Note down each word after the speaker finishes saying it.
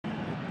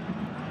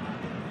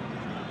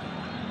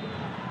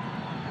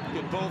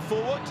Good ball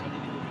forward.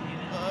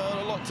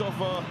 A lot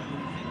of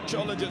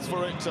challenges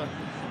for it.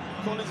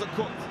 Collins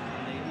Akot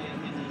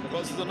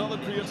versus another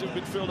creative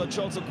midfielder,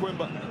 Charles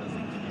Okwemba.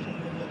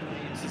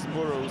 This is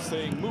Muro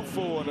saying, move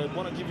forward, I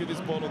want to give you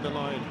this ball on the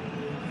line.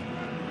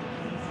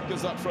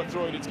 Because that for a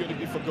throw, it's going to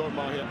be for Gor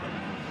Mahia.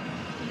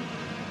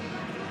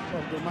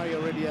 Well, Gor Mahia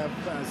already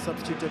have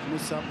substituted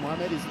Musa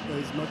Mohamed.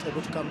 Is not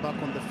able to come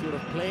back on the field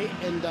of play.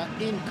 And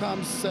in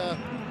comes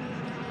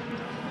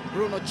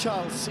Bruno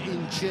Charles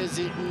in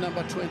jersey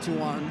number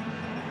 21.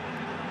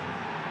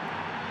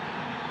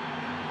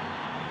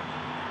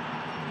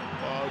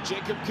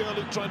 Jacob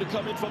Curley trying to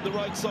come in from the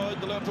right side.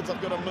 The Leopards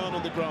have got a man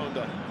on the ground.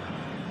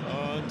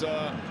 And,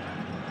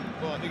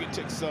 well, I think it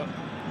takes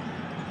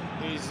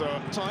his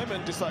time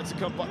and decides to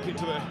come back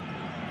into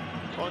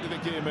onto the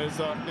game as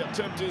the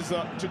attempt is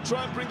to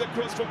try and bring the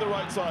cross from the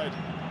right side.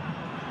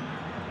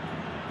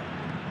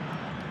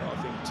 I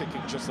think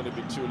taking just a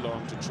little bit too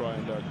long to try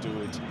and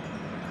do it.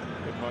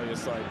 The Mahia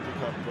side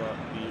pick up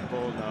the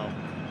ball now,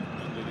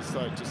 and they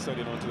decide to set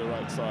it onto the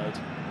right side.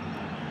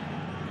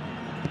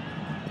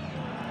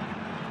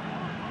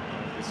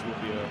 This will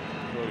be a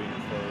throw-in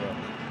for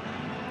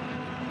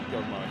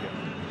Gor Mahia.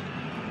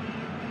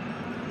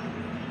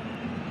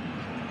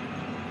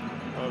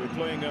 We're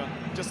playing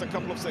just a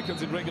couple of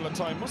seconds in regular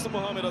time. Musa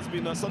Mohamed has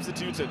been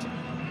substituted,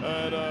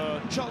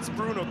 and Charles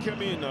Bruno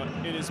came in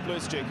his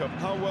place. Jacob,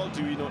 how well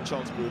do you know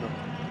Charles Bruno?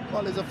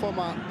 Well, he's a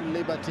former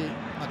Liberty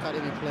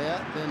Academy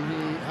player. Then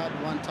he had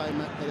one time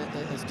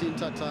a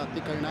stint at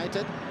Thika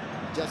United.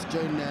 Just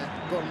joined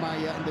Gor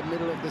Mahia in the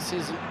middle of the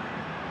season.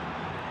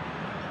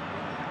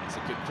 It's a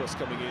good cross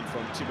coming in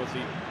from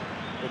Timothy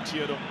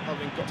Otiedo,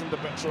 having gotten the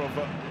better of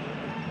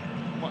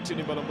Martin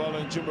Balambala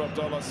and Jumra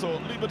Abdallah. So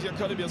Liberty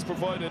Academy has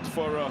provided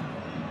for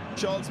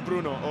Charles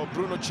Bruno, or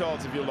Bruno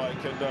Charles if you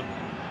like, and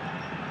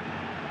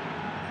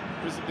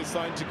recently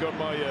signed to Gor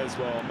Mahia as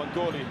well.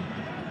 Mangoli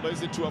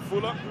plays it to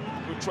Afula,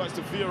 who tries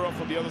to veer off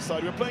on the other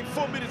side. We're playing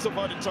 4 minutes of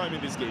added time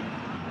in this game,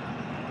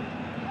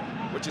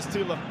 which is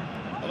still a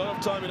lot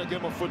of time in a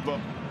game of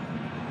football.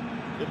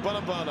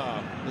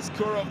 Balambala, the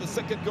scorer of the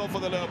second goal for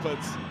the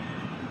Leopards.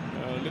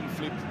 Little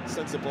flip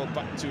sends the ball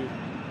back to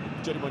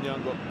Jerry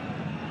Monyango,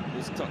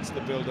 who starts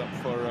the build-up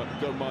for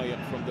Gor Mahia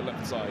from the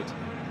left side.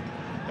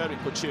 Eric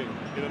Koching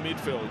in the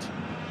midfield.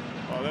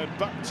 Then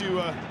back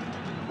to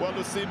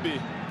Walusimbi,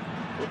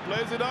 who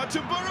plays it out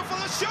to Burrow for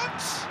the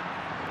shot!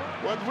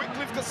 When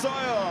Wycliffe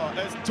Kasaya,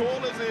 as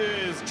tall as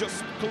he is,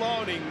 just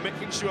clowning,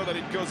 making sure that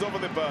it goes over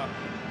the bar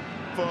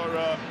for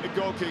a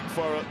goal kick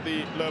for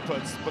the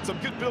Leopards. But some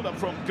good build-up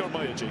from Gor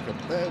Mahia, Jacob.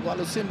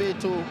 Walusimbi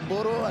to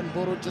Boro, and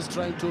Boro just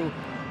trying to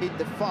hit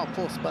the far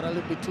post, but a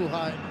little bit too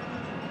high.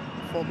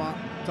 Former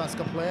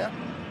Tusker player.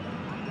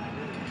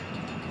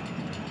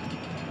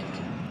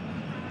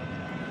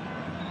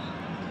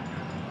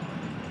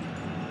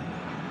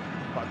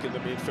 Back in the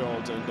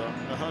midfield, and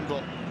a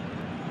handball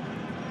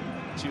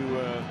to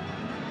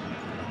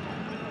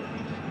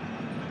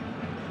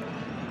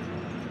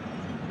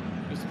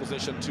his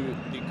possession to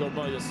the Gor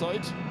Mahia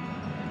side.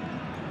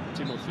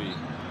 Timothy.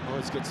 Oh,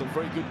 he's got some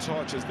very good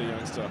touches, the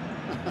youngster.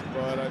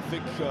 But I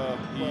think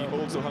he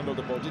also handled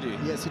the ball, did he?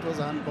 Yes, it was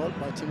a handball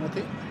by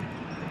Timothy.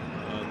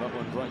 And that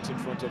one right in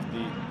front of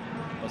the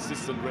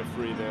assistant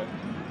referee there.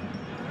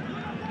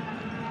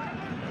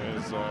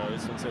 As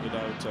this one set it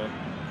out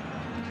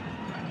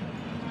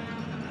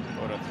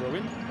for a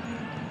throw-in.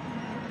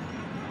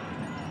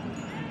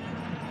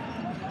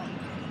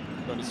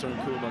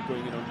 Kuma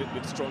going in a little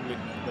bit strongly.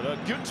 But a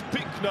good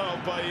pick now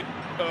by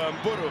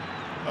Boro.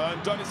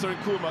 And Danny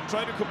Kuma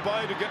trying to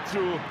combine to get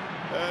through.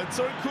 And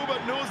Kuma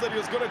knows that he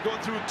was going to go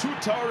through two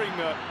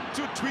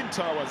twin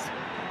towers.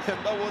 And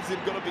that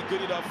wasn't going to be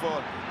good enough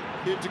for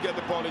him to get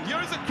the ball in.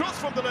 Here is a cross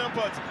from the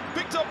Leopards,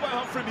 picked up by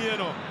Humphrey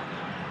Mieno.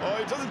 Oh,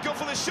 he doesn't go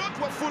for the shot.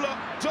 Wafula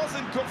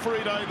doesn't go for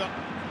it either.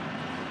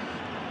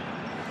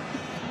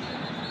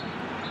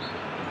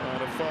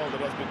 And a foul that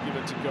has been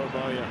given to Gor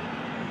Mahia.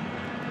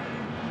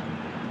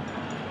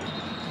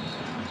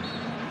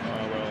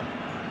 Well,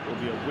 it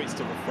will be a waste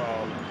of a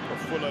foul.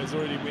 Wafula is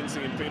already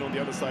wincing in pain on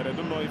the other side. I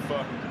don't know if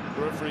the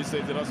referee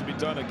says it has to be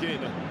done again.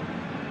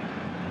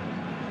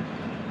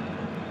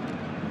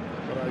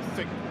 But I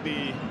think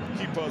the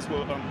keepers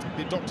will,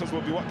 the doctors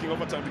will be working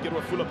overtime to get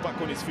Wafula back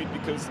on his feet,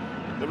 because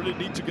they really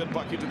need to get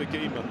back into the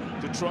game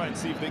to try and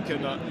see if they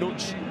can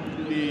notch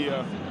the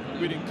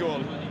winning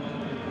goal.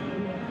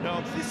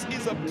 Now, this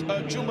is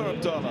Jumra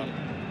Abdallah.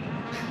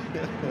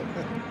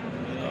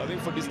 I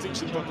think for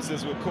distinction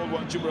purposes, we'll call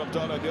one Jumra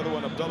Abdallah and the other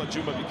one Abdallah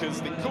Juma,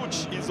 because the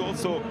coach is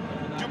also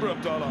Jumra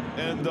Abdallah,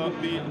 and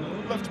the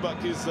left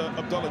back is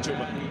Abdallah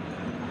Juma.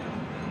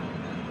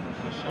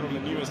 One of the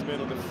newest men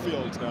on the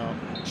field now,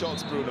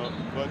 Charles Bruno.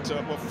 But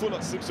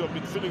Wafula seems to have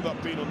been feeling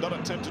that pain on that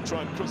attempt to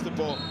try and cross the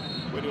ball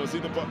when he was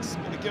in the box.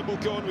 And the game will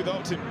go on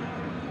without him.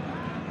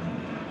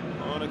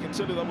 And I can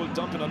tell you that will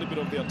dampen a little bit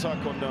of the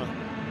attack on the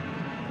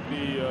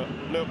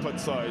Leopard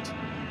side.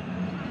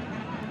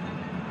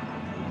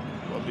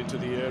 Well into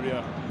the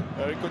area.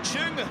 Eric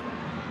Koching.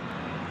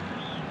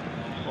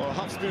 Oh,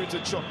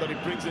 half-spirited shot that he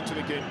brings into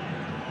the game.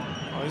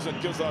 As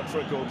it goes out for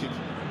a goal kick,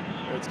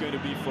 it's going to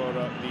be for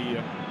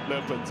the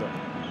Leopards.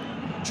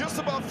 Just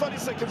about 30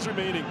 seconds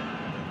remaining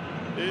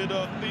in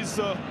this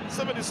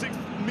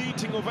 76th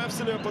meeting of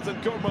AFC Leopards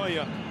and Gor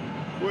Mahia,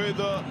 with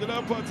the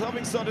Leopards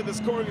having started the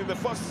scoring in the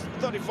first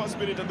 31st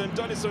minute, and then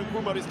Dennis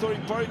Nkuma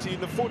restoring parity in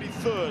the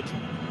 43rd,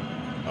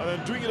 and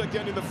then doing it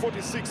again in the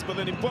 46th, but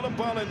then in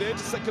Mbala in the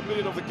 82nd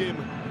minute of the game,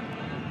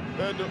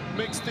 and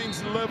makes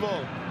things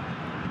level.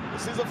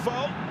 This is a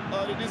foul,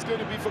 and it is going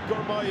to be for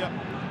Gor Mahia.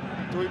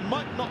 So he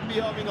might not be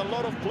having a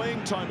lot of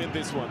playing time in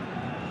this one.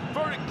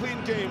 Very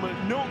clean game,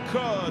 no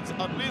cards.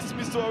 At least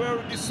Mr.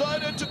 Aweru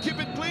decided to keep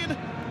it clean,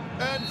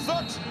 and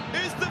that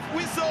is the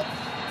whistle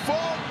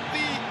for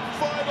the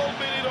final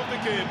minute of the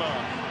game.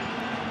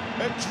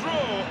 A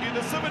draw in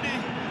the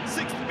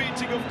 76th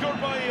meeting of Gor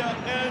Mahia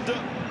and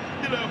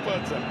the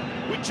Leopards.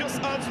 We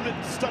just answered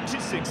the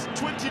statistics,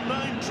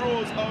 29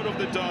 draws out of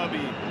the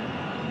derby.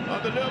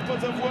 And the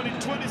Leopards have won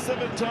it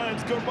 27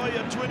 times, Gor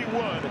Mahia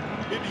 21.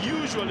 It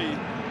usually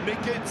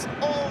negates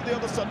all the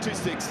other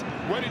statistics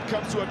when it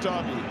comes to a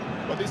derby.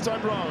 But this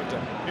time round,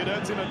 it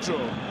ends in a draw.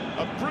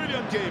 A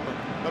brilliant game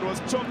that was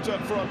chopped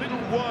up for a little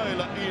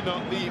while in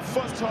the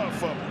first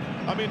half.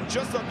 I mean,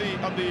 just at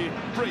the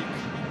break,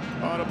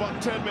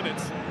 about 10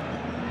 minutes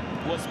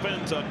was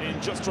spent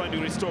in just trying to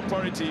restore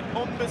parity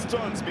on the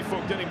stands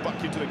before getting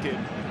back into the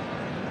game.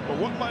 But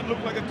what might look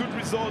like a good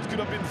result could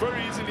have been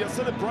very easily a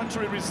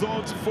celebratory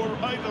result for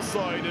either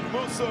side, and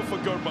more so for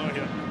Gor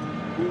Mahia,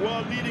 who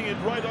were leading it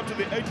right up to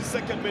the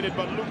 82nd minute,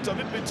 but looked a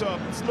little bit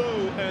slow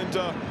and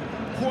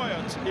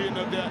quiet in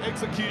their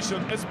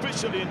execution,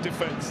 especially in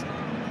defense.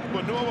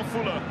 But Noah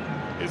Fuller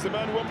is the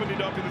man who opened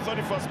it up in the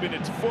 31st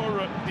minute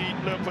for the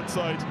Leopard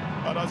side,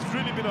 and has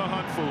really been a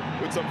handful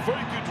with some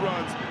very good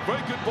runs,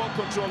 very good ball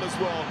control as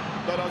well,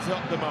 that has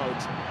helped them out.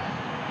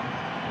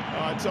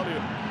 I tell you,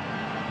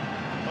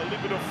 a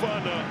little bit of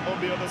fun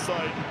on the other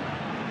side.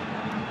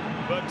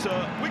 But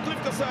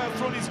Wycliffe Kasai has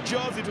thrown his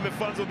jersey to the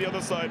fans on the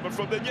other side. But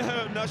from the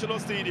National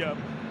Stadium,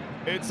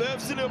 it's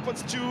AFC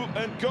Leopards 2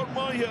 and Gor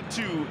Mahia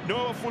 2.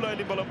 Noah Fuller and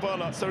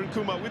Mbala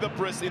Nkuma with a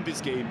brace in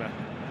this game.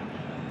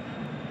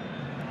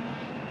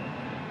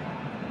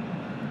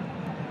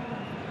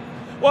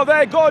 Well,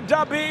 there you go,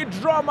 derby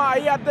drama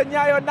here at the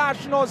Nyayo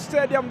National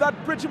Stadium. That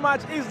pretty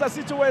much is the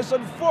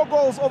situation. 4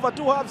 goals over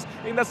 2 halves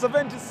in the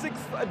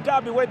 76th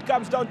derby when it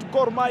comes down to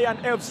Gor Mahia and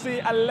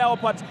FC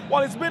Leopards.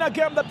 Well, it's been a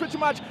game that pretty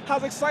much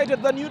has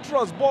excited the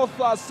neutrals, both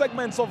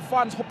segments of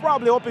fans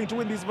probably hoping to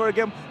win this very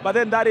game, but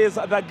then that is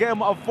the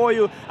game for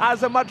you.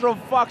 As a matter of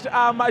fact,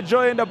 I'm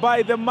joined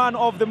by the man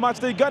of the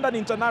match, the Ugandan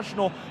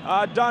international,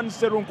 Dan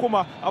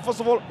Serunkuma. First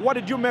of all, what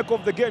did you make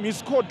of the game? You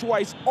scored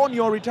twice on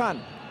your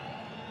return.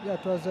 Yeah,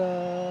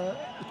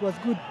 it was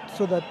good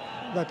so that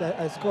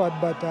I scored,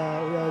 but we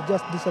are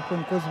just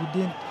disappointed because we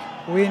didn't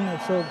win.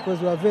 So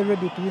because we are very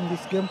ready to win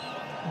this game,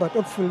 but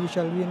hopefully we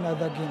shall win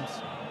other games.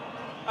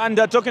 And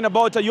talking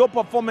about your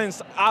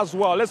performance as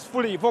well, let's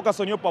fully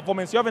focus on your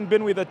performance. You haven't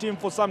been with the team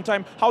for some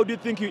time. How do you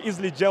think you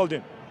easily gelled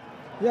in?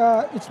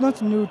 Yeah, it's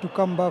not new to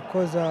come back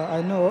because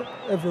I know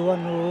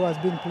everyone who has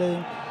been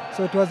playing.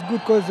 So it was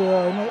good because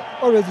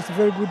always it's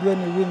very good when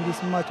you win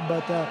this match,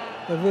 but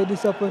we're very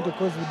disappointed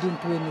because we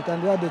didn't win it,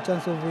 and we had the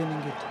chance of winning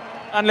it.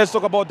 And let's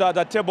talk about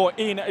the table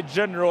in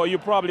general. You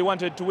probably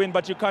wanted to win,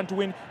 but you can't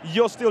win.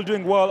 You're still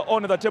doing well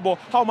on the table.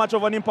 How much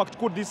of an impact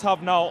could this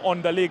have now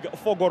on the league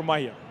for Gor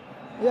Mahia?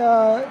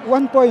 Yeah,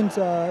 1 point,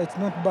 it's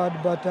not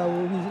bad, but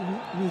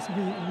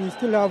we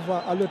still have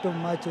a lot of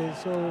matches,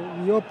 so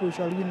we hope we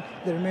shall win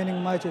the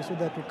remaining matches so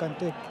that we can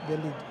take the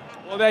lead.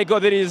 Well, there you go.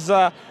 There is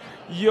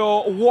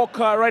your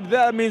walker right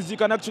there. Means you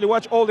can actually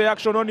watch all the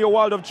action on your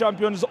World of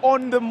Champions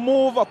on the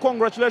move.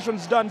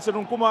 Congratulations, Dan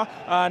Serunkuma,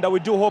 and we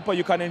do hope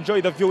you can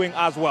enjoy the viewing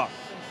as well.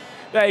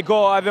 There you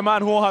go, the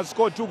man who has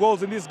scored 2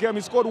 goals in this game.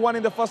 He scored 1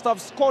 in the first half,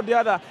 scored the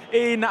other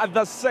in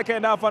the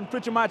second half, and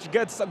pretty much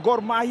gets Gor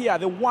Mahia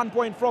the 1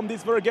 point from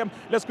this very game.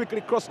 Let's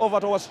quickly cross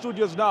over to our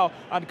studios now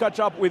and catch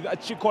up with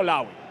Chico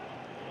Lawi.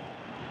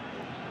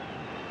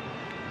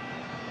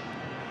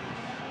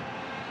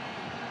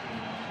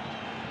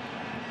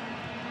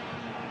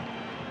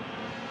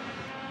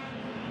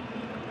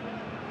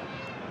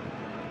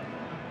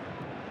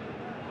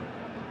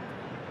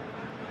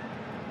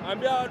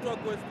 Ambia watu wa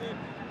Coast